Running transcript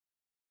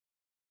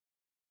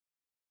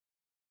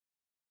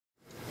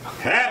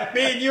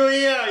Happy New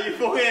Year! You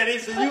forget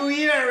it's a new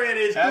year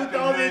already. It's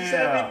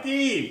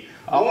 2017.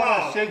 I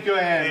want to shake your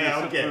hand,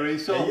 Yeah, Mr. okay.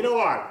 Paraiso. And you know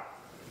what?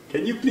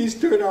 Can you please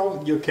turn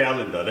on your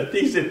calendar? I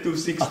think it's at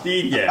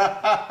 216 yet.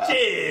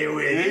 Gee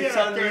whiz, you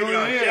gotta turn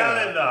your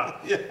calendar.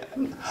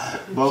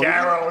 Yeah.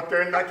 Carol,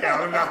 turn the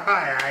calendar.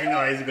 I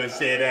know he's going to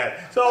say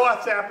that. So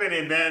what's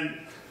happening, man?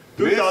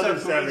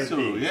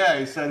 2017. Yeah,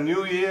 it's a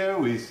new year.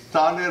 We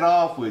started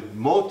off with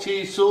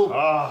Mochi soup,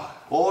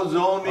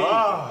 Ozoni,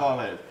 call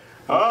it.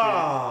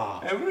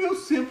 Okay. And real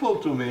simple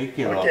to make,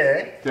 you know.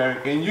 Okay.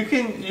 Derek. And you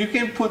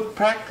can put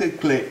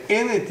practically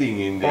anything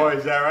in there. Oh,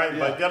 is that right? Yeah.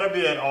 But it's gotta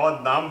be an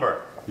odd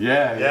number.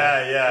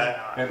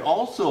 Yeah. And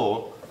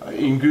also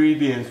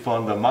ingredients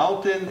from the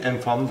mountain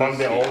and from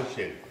the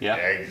ocean. Yeah,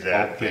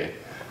 exactly. Okay.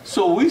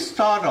 So we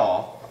start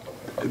off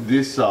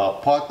this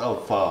pot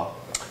of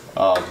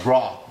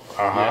broth.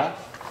 Yeah,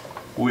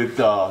 with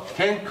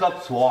 10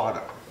 cups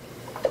water.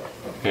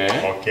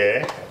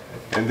 Okay.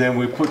 And then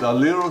we put a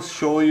little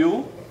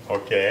shoyu.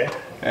 Okay.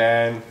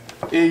 And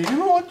you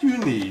know what you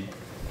need?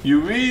 You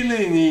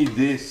really need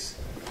this.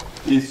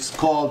 It's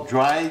called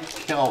dried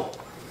kelp.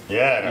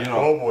 Yeah, the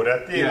kombu,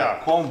 that thing. Yeah,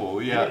 kombu,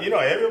 yeah. You know,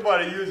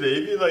 everybody use it.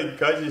 If you like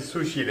gaji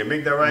sushi, they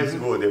make the rice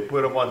good. They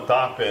put them on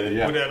top and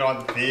they put it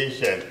on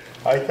fish. And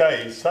I tell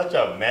you, it's such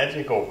a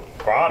magical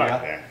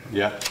product, man.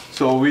 Yeah.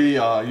 So we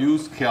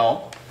use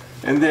kelp.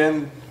 And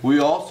then we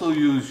also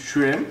use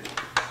shrimp.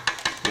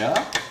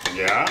 Yeah.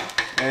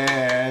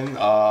 And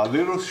a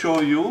little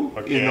shoyu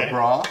in the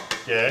broth.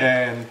 Okay.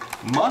 And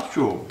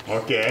mushroom.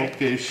 Okay,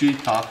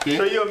 shiitake.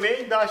 So your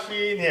main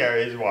dashi in here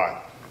is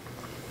what?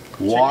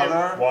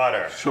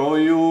 Water.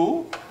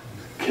 Shoyu,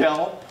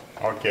 kelp.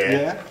 Okay.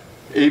 Yeah.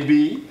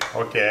 Ebi.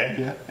 Okay.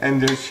 Yeah. And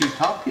then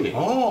shiitake.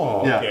 Oh,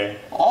 okay.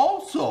 Yeah.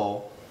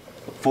 Also,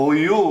 for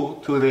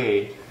you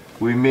today,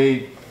 we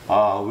made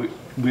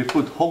we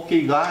put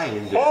hokigai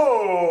in there.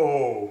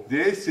 Oh!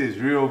 This is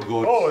real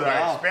good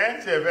stuff. They're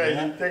expensive.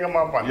 Yeah. You take them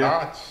up a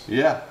notch.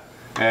 Yeah.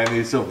 And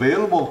it's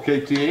available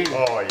KTA.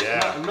 Oh,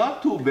 yeah.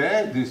 Not too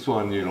bad, this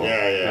one, you know.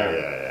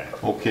 Yeah.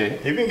 Okay.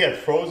 You can get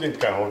frozen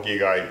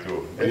hokigai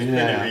too. It's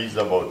pretty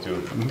reasonable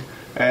too.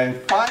 And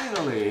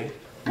finally,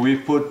 we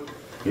put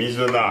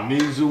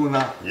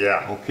Mizuna.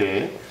 Yeah.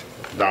 Okay.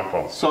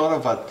 Dampo. Sort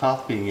of a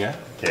topping, yeah?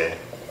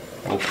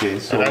 Okay,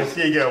 so... And I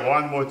see you get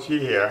one mochi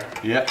here.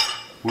 Yeah.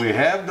 We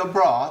have the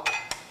broth,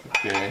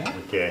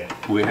 okay.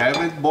 We have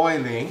it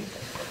boiling,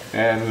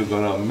 and we're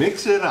gonna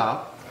mix it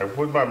up. I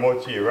put my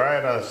mochi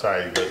right on the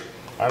side because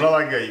I don't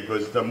like it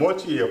because the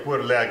mochi you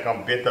put like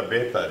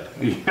beta.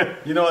 Yeah.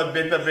 You know what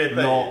beta is?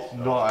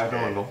 No, I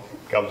don't know.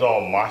 Comes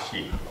all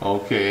mushy.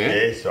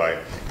 Okay.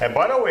 And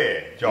by the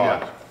way,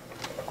 George,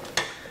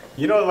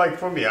 you know, like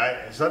for me,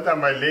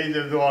 sometimes I lazy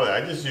to do all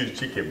that. I just use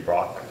chicken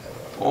broth.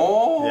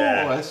 Oh,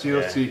 that's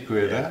your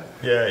secret, huh?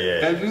 Yeah.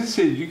 As you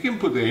said, you can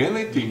put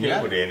anything, You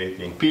can put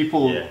anything.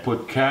 People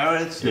put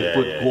carrots, they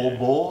put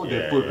gobo,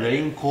 they put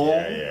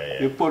raincoat,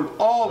 they put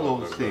all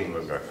those things.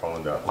 Look, I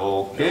found out.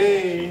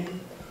 Okay.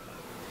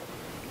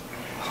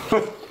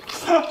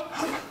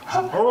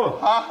 Oh,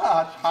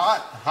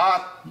 hot.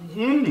 Happy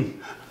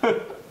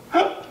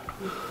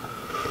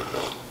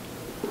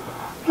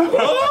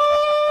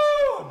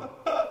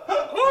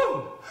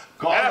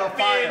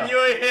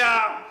New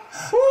Year!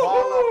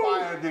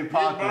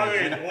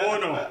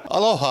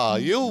 Aloha,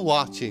 you're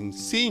watching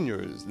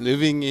Seniors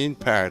Living in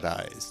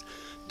Paradise.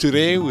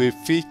 Today we're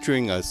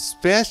featuring a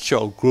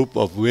special group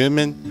of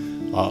women.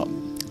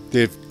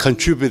 They've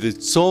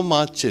contributed so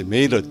much and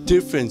made a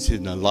difference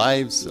in the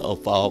lives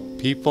of our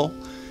people.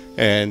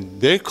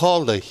 And they're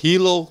called the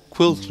Hilo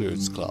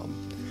Quilters Club.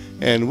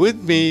 And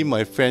with me,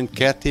 my friend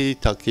Kathy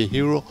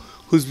Takehiro,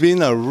 who's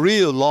been a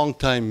real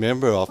long-time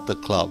member of the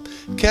club.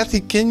 Kathy,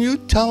 can you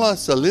tell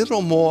us a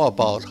little more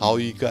about how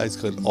you guys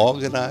got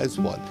organized,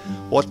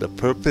 what the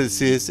purpose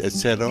is,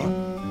 etc.?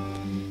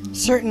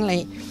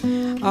 Certainly.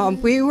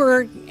 We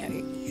were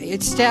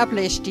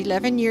established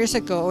 11 years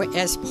ago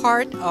as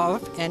part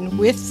of and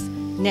with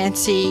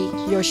Nancy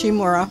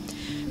Yoshimura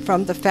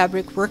from the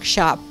Fabric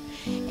Workshop.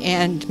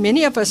 And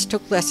many of us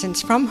took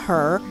lessons from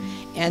her,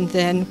 and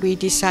then we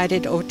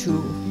decided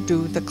to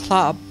do the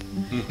club.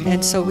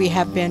 And so we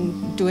have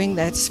been doing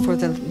this for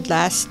the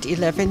last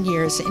 11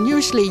 years. And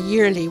usually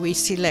yearly we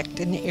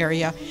select an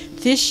area.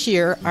 This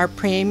year our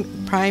prime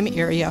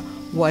area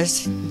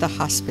was the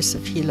Hospice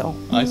of Hilo.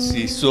 I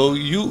see. So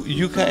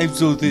you guys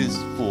do this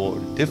for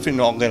different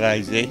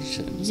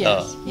organizations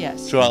yes.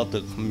 Throughout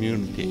the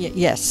community?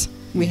 Yes,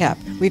 we have.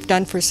 We've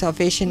done for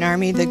Salvation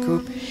Army, the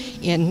group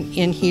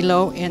in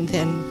Hilo, and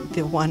then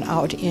the one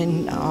out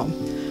in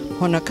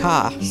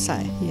Honoka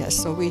side. Yes,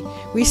 so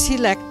we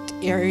select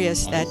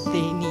areas that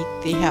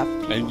they have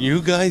people. And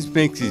you guys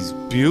make these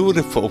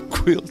beautiful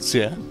quilts,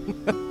 yeah?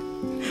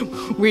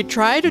 We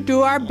try to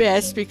do our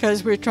best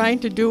because we're trying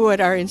to do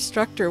what our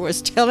instructor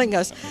was telling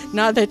us.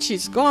 Now that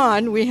she's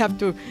gone, we have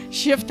to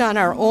shift on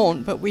our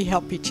own, but we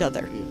help each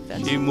other.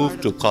 She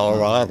moved to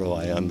Colorado,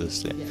 I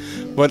understand.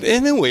 Yes. But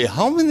anyway,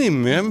 how many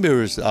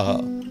members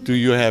do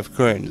you have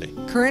currently?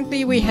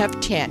 Currently, we have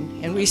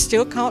 10, and we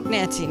still count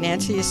Nancy.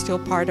 Nancy is still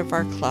part of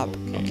our club.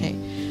 Okay.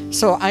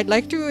 So I'd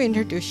like to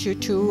introduce you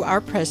to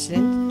our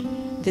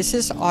president. This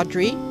is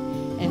Audrey,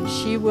 and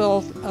she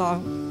will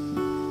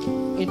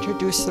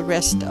introduce the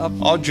rest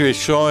of... Audrey,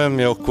 show him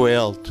your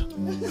quilt.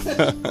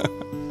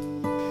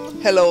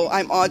 Hello,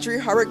 I'm Audrey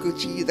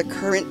Haraguchi, the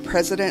current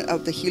president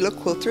of the Hilo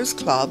Quilters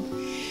Club.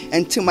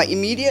 And to my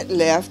immediate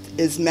left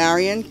is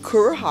Marian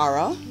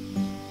Kurohara,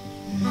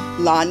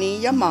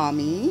 Lani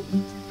Yamami,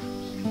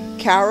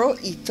 Carol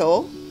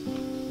Ito,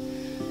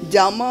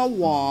 Delma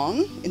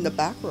Wong in the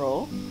back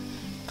row,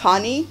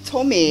 Connie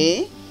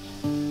Tomei,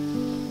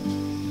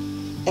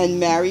 and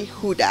Mary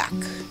Hudak.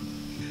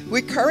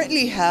 We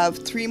currently have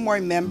 3 more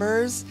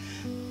members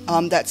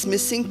that's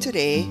missing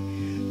today.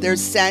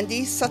 There's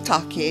Sandy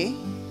Satake,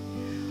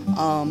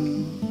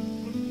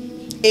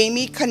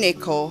 Amy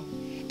Kaneko,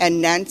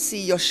 and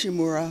Nancy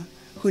Yoshimura,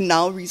 who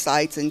now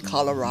resides in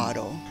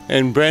Colorado.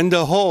 And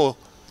Brenda Ho,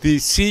 the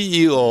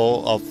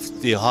CEO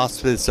of the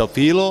Hospice of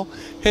Hilo,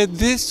 had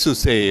this to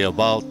say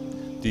about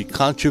the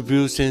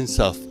contributions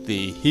of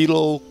the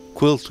Hilo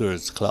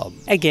Quilters Club.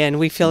 Again,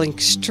 we feel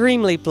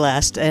extremely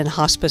blessed in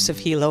Hospice of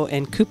Hilo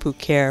and Kupu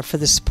Care for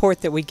the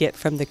support that we get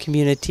from the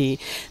community.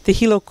 The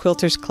Hilo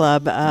Quilters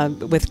Club,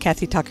 with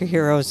Kathy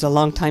Takahiro as a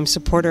longtime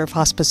supporter of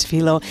Hospice of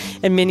Hilo,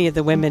 and many of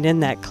the women in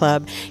that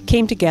club,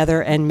 came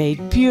together and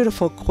made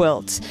beautiful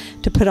quilts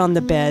to put on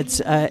the beds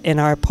in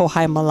our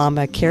Pohai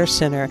Malama Care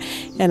Center.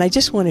 And I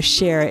just want to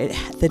share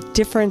the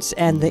difference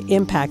and the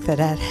impact that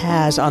that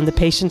has on the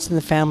patients and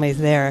the families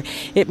there.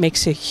 It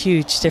makes a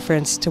huge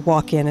difference to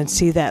walk in and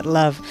see that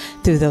love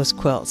through those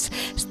quilts.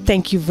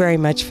 Thank you very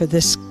much for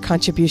this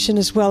contribution,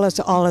 as well as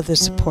all of the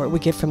support we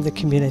get from the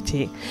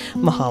community.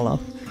 Mahalo.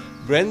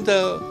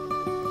 Brenda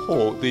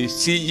Ho, the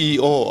CEO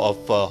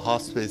of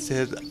Hospice,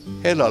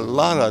 had a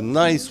lot of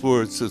nice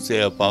words to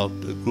say about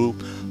the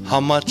group, how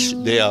much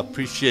they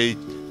appreciate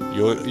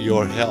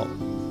your help.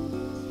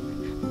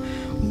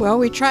 Well,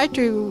 we tried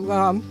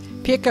to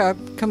pick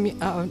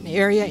an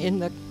area in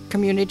the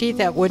community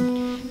that would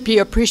be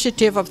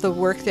appreciative of the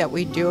work that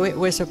we do. It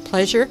was a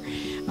pleasure.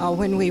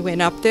 When we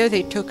went up there,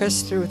 they took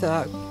us through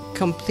the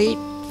complete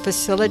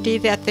facility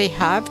that they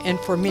have, and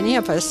for many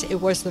of us, it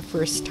was the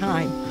first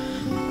time.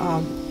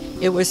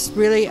 It was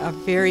really a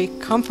very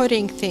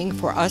comforting thing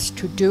for us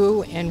to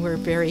do, and we're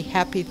very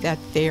happy that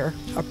they're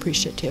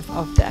appreciative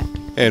of that.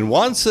 And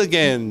once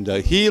again,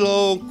 the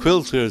Hilo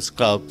Quilters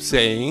Club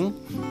saying,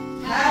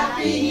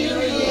 Happy New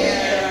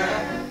Year!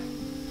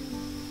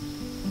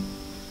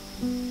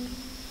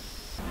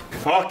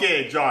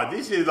 Okay, John,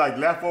 this is like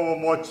leftover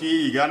mochi.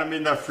 You got them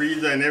in the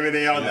freezer and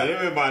everything else that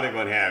everybody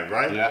gonna have,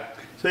 right? Yeah.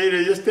 So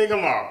you just take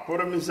them out, put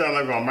them inside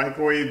like a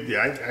microwave.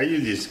 I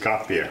use this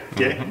cup here,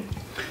 okay?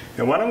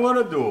 And what I'm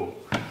gonna do,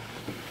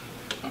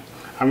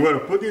 I'm gonna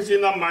put this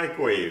in the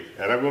microwave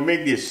and I'm gonna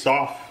make this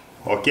soft,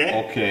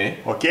 okay? Okay.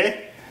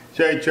 Okay?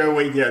 So try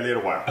wait here a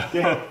little while,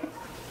 okay?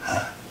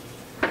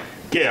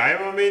 Okay, I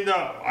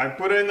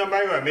put it in the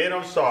microwave, I made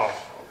them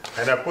soft,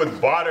 and I put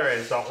butter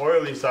and some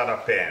oil inside the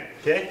pan,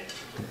 okay?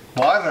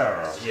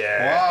 Butter.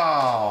 Yeah.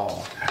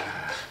 Wow.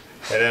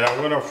 And then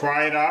I'm gonna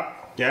fry it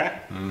up, yeah?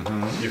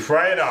 You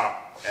fry it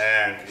up,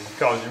 and it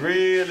comes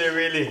really,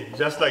 really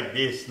just like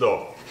this,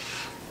 look.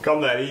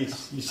 Come like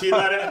this. You see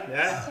that?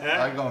 Yeah?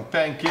 Like on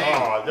pancake.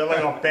 Oh, just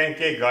like a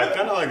pancake, guys.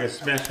 Kind of like a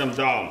smash them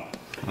down.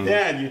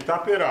 Then you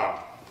top it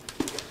up.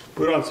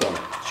 Put on some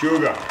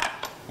sugar.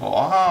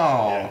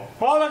 Wow. Yeah.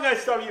 All the kind of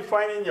stuff you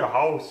find in your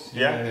house.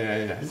 Yeah.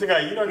 It's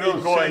like you don't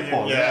need going.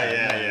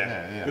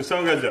 Yeah. Because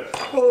some guys say,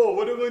 oh,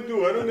 what am I gonna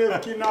do? I don't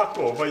have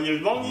kinako. But as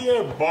long as you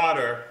have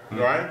butter,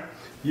 right?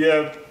 You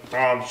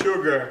have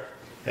sugar,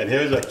 and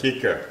here's a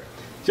kicker.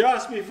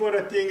 Just before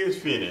the thing is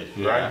finished,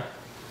 right?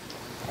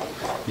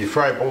 You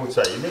fry both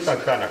sides. You make them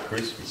kind of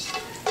crispy.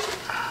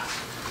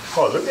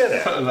 Oh, look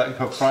at that. Like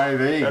a fried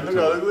egg. Look at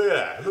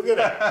that. Look at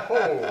that.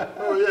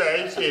 Oh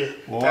yeah, you see.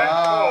 Wow.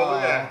 Oh,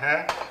 look at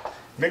that. Huh?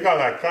 Make it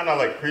like, kind of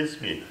like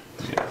crispy.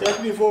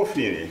 Just before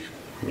finish.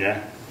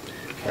 Yeah.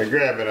 I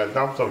grab it and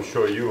dump some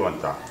shoyu on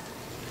top.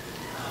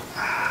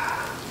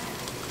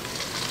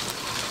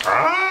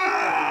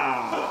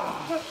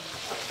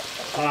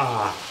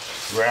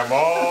 Grab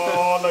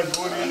all the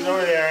goodies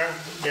over there.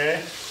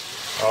 Okay.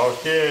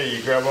 Okay,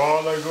 you grab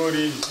all the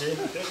goodies. See?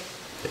 Okay.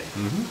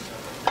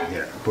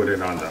 Yeah, put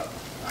it on the.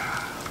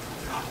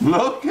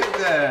 Look at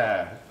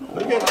that.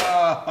 Look at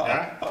that.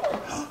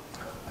 Yeah?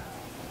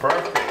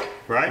 Perfect,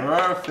 right?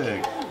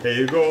 Perfect. There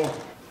you go.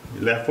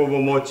 Leftover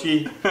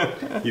mochi.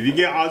 If you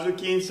get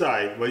azuki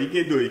inside, what you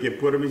can do, you can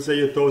put them inside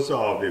your toaster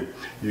oven.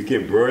 You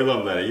can burn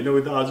them like that. You know,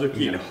 with the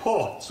azuki,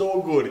 oh,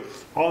 so good.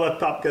 All the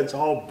top gets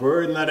all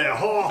burned like that.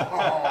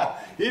 Oh.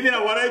 Even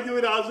what I do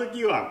with the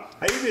azuki one,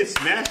 I even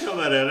smash them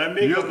like that. I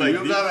make them like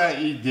this. You gotta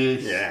eat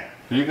this. Yeah.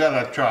 You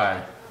gotta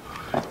try.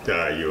 I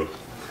tell you.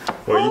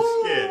 Oh, you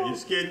scared? You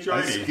scared,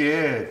 Johnny? I'm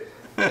scared.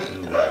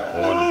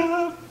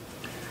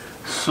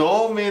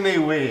 So many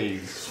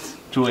ways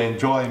to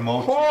enjoy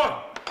mochi.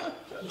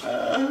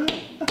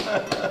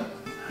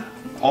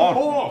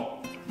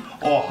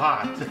 Oh,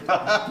 hot.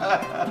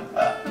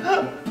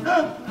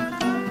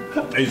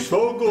 It's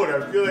so good.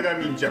 I feel like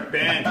I'm in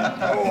Japan.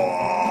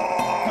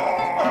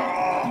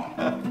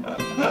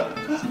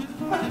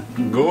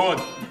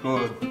 Good.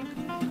 Good.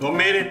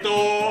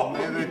 Omedetou.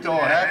 Omedetou.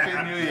 Happy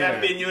New Year.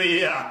 Happy New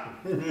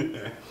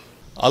Year.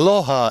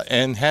 Aloha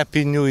and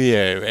Happy New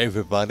Year,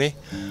 everybody.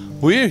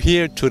 We're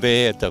here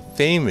today at the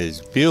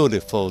famous,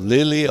 beautiful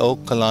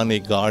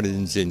Liliuokalani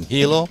Gardens in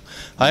Hilo.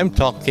 I'm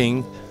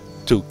talking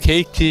to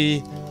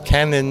Katie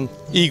Cannon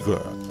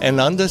Eager, and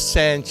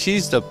understand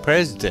she's the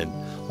president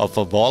of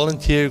a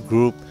volunteer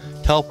group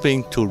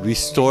helping to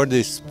restore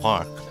this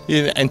park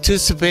in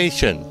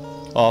anticipation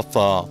of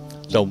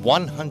the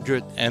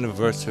 100th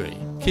anniversary.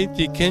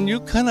 Katie, can you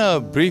kind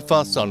of brief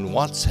us on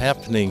what's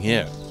happening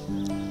here?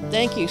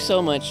 Thank you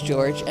so much,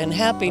 George, and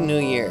Happy New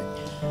Year.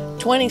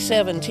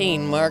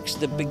 2017 marks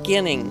the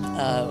beginning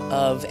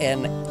of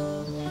an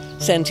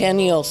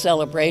centennial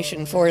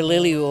celebration for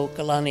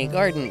Liliuokalani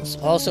Gardens,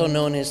 also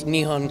known as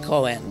Nihon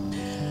Koen.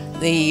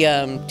 The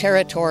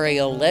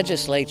territorial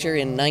legislature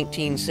in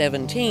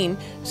 1917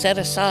 set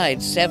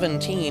aside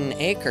 17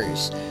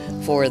 acres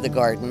for the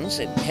gardens.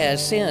 It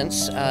has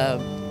since,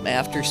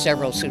 after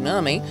several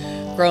tsunami,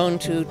 grown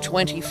to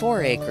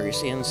 24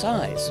 acres in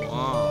size.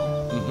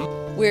 Wow.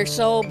 Mm-hmm. We're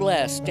so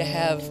blessed to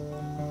have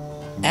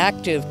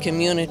active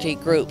community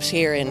groups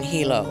here in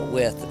Hilo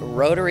with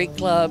Rotary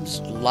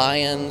Clubs,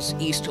 Lions,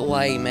 East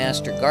Hawaii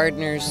Master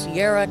Gardeners,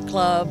 Sierra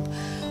Club,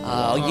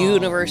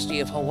 University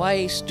of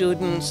Hawaii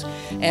students,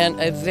 and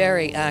a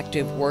very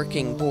active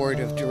working board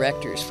of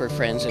directors for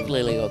Friends of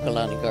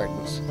Liliuokalani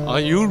Gardens. Are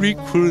you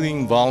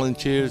recruiting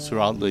volunteers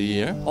throughout the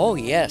year? Oh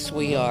yes,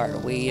 we are.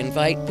 We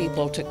invite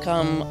people to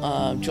come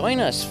join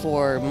us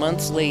for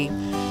monthly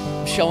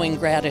showing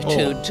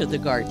gratitude to the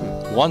garden.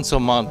 Once a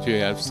month you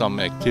have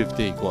some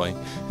activity going.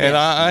 And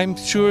I'm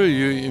sure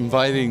you're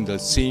inviting the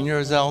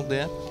seniors out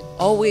there?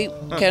 Oh, we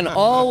can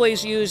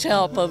always use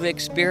help of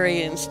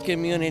experienced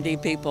community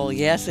people.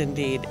 Yes,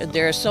 indeed.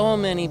 There are so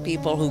many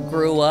people who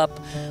grew up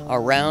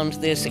around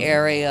this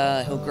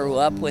area, who grew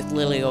up with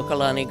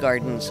Liliuokalani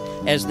Gardens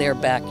as their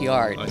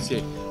backyard. I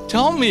see.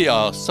 Tell me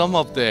some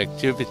of the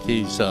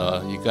activities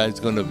you guys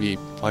are going to be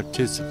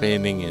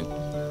participating in.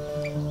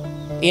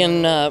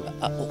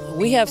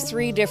 We have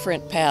 3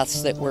 different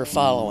paths that we're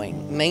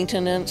following: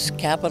 maintenance,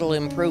 capital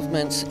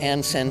improvements,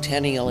 and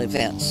centennial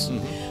events.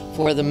 Mm-hmm.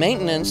 For the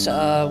maintenance,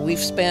 we've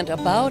spent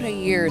about a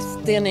year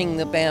thinning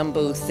the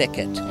bamboo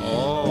thicket.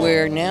 Oh.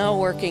 We're now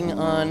working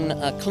on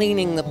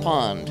cleaning the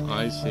pond.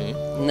 I see.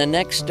 And the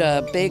next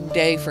big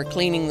day for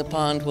cleaning the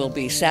pond will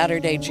be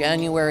Saturday,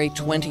 January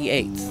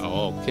 28th.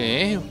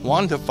 Okay,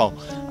 wonderful.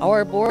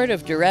 Our board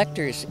of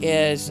directors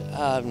is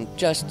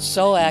just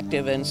so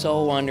active and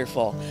so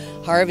wonderful.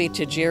 Harvey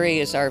Tajiri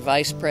is our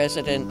vice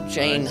president.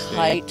 Jane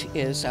Height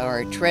is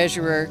our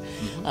treasurer.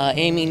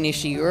 Amy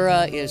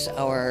Nishiura is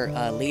our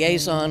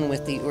liaison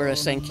with the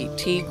Urasenki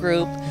Tea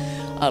Group.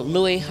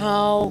 Louis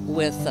Howe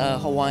with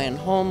Hawaiian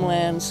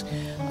Homelands.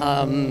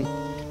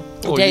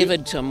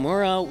 David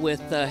Tamura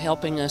with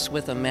helping us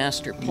with a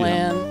master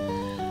plan.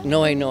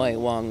 Noi Noi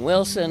Wong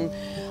Wilson,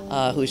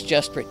 who's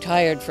just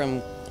retired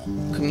from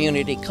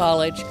community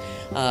college.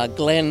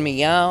 Glenn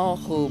Miao,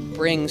 who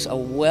brings a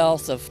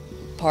wealth of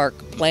park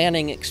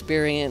planning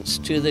experience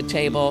to the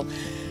table,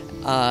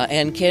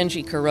 and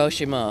Kenji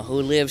Kuroshima, who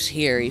lives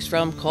here. He's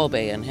from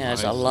Kobe and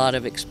has a lot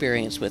of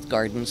experience with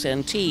gardens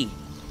and tea.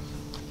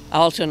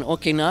 Alton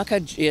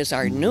Okinaka is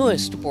our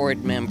newest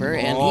board member,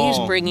 and he's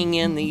bringing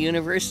in the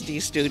university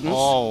students.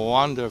 Oh,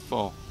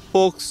 wonderful.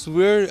 Folks,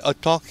 we're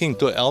talking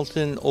to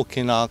Alton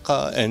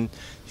Okinaka, and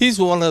he's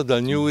one of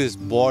the newest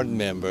board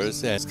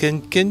members.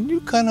 Can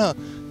you kind of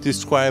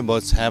describe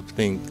what's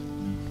happening?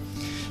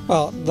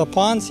 Well, the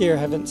ponds here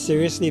haven't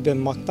seriously been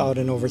mucked out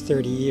in over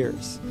 30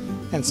 years.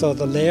 And so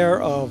the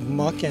layer of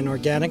muck and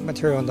organic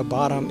material on the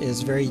bottom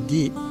is very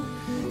deep.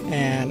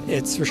 And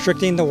it's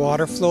restricting the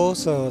water flow,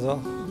 so the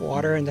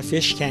water and the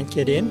fish can't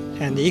get in,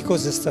 and the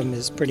ecosystem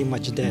is pretty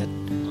much dead.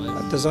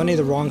 There's only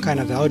the wrong kind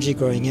of algae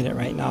growing in it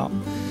right now.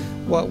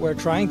 What we're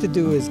trying to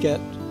do is get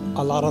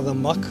a lot of the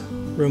muck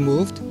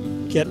removed,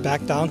 get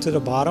back down to the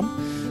bottom,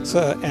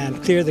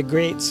 and clear the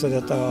grates so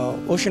that the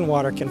ocean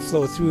water can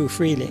flow through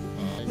freely.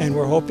 And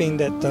we're hoping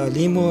that the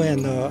limu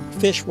and the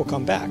fish will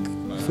come back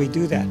if we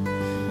do that.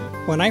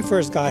 When I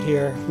first got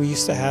here, we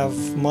used to have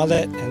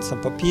mullet and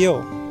some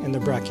papio in the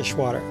brackish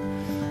water.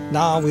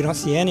 Now we don't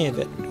see any of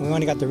it. We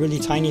only got the really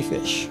tiny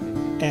fish,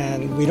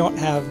 and we don't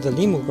have the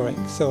limu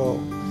growing. So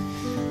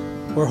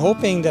we're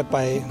hoping that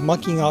by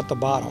mucking out the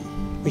bottom,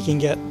 we can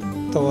get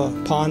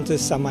the pond to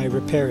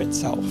semi-repair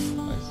itself.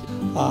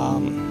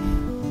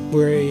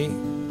 We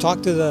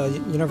talked to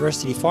the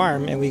university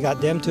farm, and we got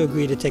them to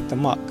agree to take the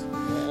muck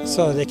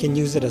so they can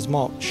use it as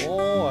mulch.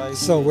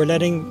 So we're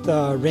letting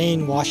the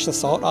rain wash the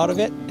salt out of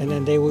it, and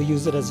then they will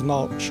use it as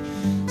mulch.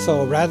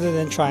 So rather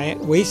than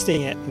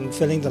wasting it and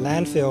filling the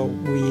landfill,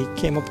 we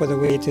came up with a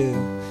way to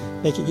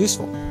make it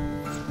useful.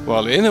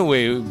 Well, in a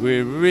way,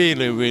 we're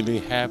really, really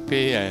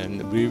happy,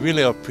 and we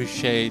really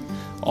appreciate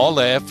all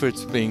the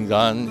efforts being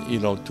done,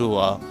 to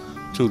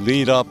to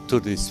lead up to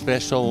this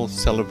special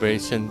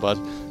celebration, but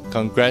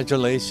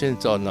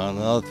congratulations on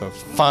another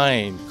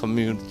fine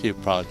community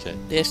project.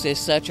 This is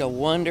such a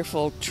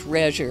wonderful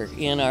treasure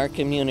in our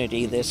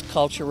community, this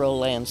cultural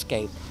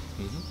landscape.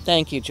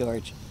 Thank you,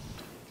 George.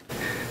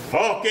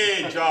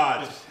 Okay,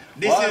 George.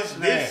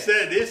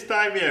 This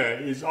time here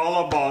is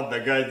all about the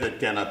guys that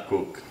cannot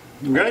cook.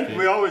 Right? Okay.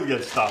 We always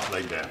get stuff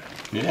like that.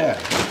 Yeah.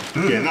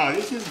 Okay, now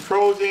this is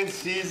frozen,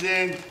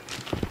 seasoned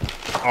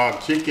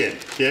chicken.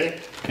 Okay?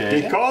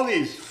 They call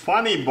these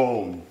funny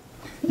bone.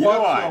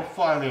 What's so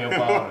funny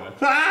about it?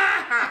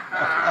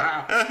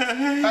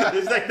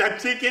 It's like the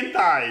chicken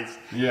thighs.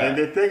 Yeah. And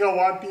they take a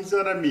one piece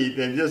of the meat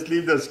and just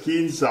leave the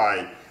skin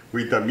side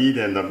with the meat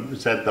and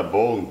set the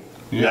bone.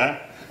 Yeah.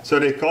 So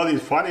they call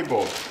these funny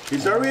bone.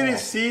 It's already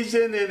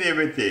seasoned and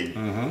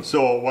everything.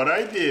 So what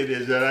I did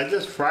is that I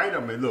just fried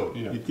them and look,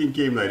 the thing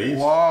came like this.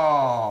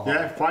 Wow.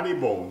 Yeah, funny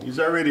bone. It's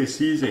already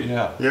seasoned.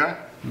 Yeah. Yeah?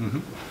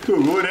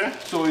 Too good, eh?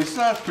 So it's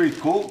not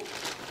pre-cooked?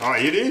 Oh,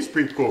 it is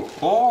pre-cooked.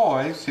 Oh,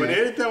 I see. But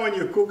every time when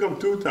you cook them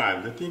 2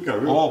 times, the thing are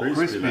real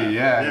crispy.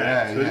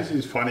 Yeah. So this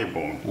is funny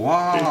bone.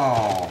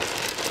 Wow.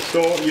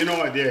 So, you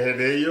know,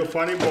 there your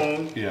funny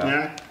bone.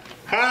 Yeah.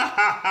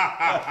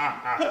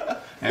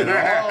 And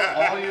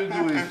all you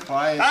do is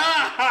fry it.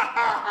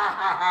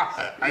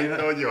 I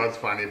told you it was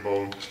funny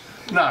bone.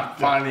 Not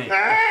funny.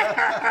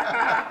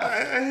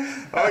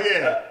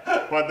 Okay,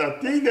 but the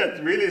thing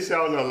that really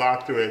sells a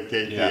lot to it,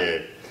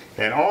 KTA,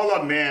 and all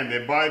the men, they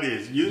buy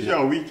this usually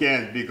on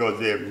weekends because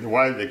their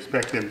wives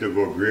expect them to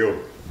go grill.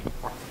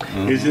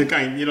 It's the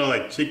kind, you know,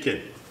 like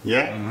chicken.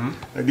 Yeah.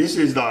 This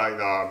is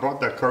brought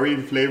the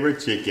Korean flavored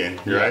chicken,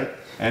 right?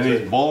 And so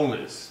it's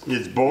boneless.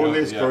 It's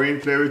boneless Korean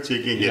flavored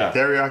chicken, get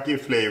teriyaki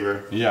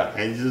flavor. Yeah.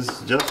 And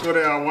just what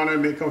I want to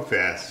make them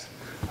fast.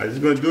 I'm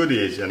just going to do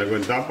this, and I'm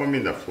going to dump them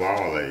in the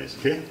flour like this,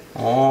 okay?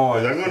 Oh,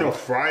 I'm going to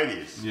fry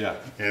this. Yeah.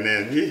 And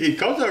then it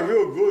comes out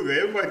real good.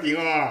 Everybody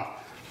think,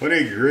 when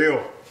they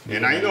grill.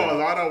 And I know a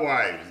lot of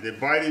wives, they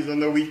buy these on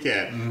the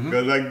weekend.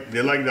 Because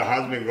they like the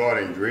husband go out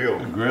and grill.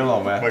 Grill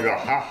them, man. Like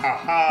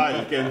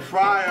you can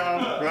fry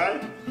them,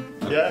 right?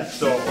 Yeah,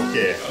 so,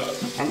 okay.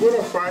 I'm going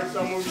to fry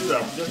some of these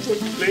up. Just put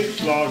plain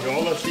flour,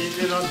 all the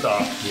seasoning on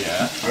top.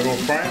 Yeah. I'm going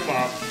to fry them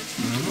up.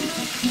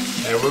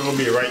 And we're going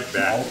to be right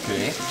back.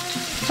 Okay.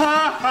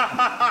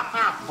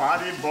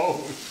 Body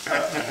bone.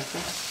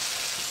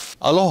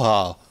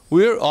 Aloha.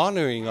 We're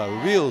honoring a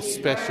real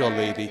special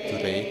lady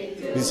today,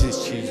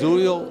 Mrs.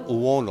 Shizuyou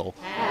Uwono,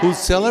 who's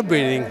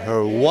celebrating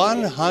her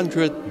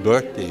 100th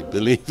birthday,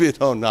 believe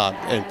it or not,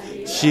 and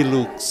she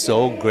looks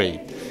so great.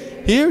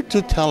 Here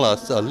to tell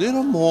us a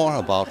little more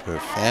about her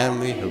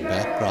family, her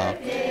background,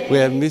 we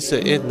have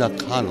Mr. Edna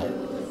Kano.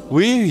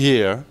 We're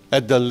here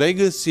at the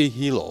Legacy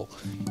Hilo,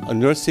 a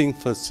nursing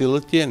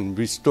facility and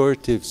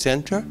restorative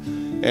center,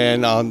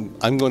 and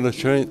I'm going to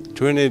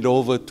turn it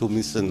over to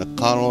Mr.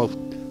 Nakano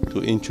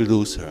to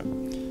introduce her.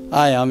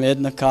 Hi, I'm Ed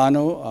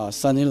Nakano,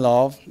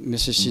 son-in-law of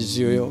Mrs.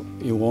 Shizuyou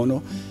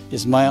Uwono.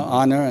 It's my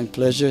honor and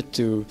pleasure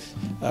to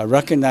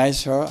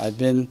recognize her. I've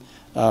been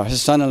her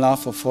son-in-law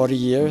for 40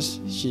 years.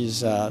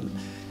 She's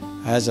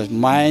has a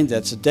mind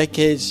that's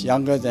decades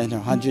younger than her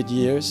 100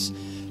 years.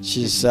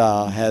 She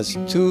has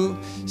 2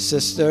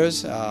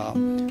 sisters.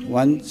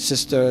 One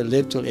sister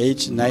lived till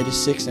age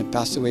 96 and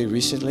passed away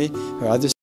recently. Her other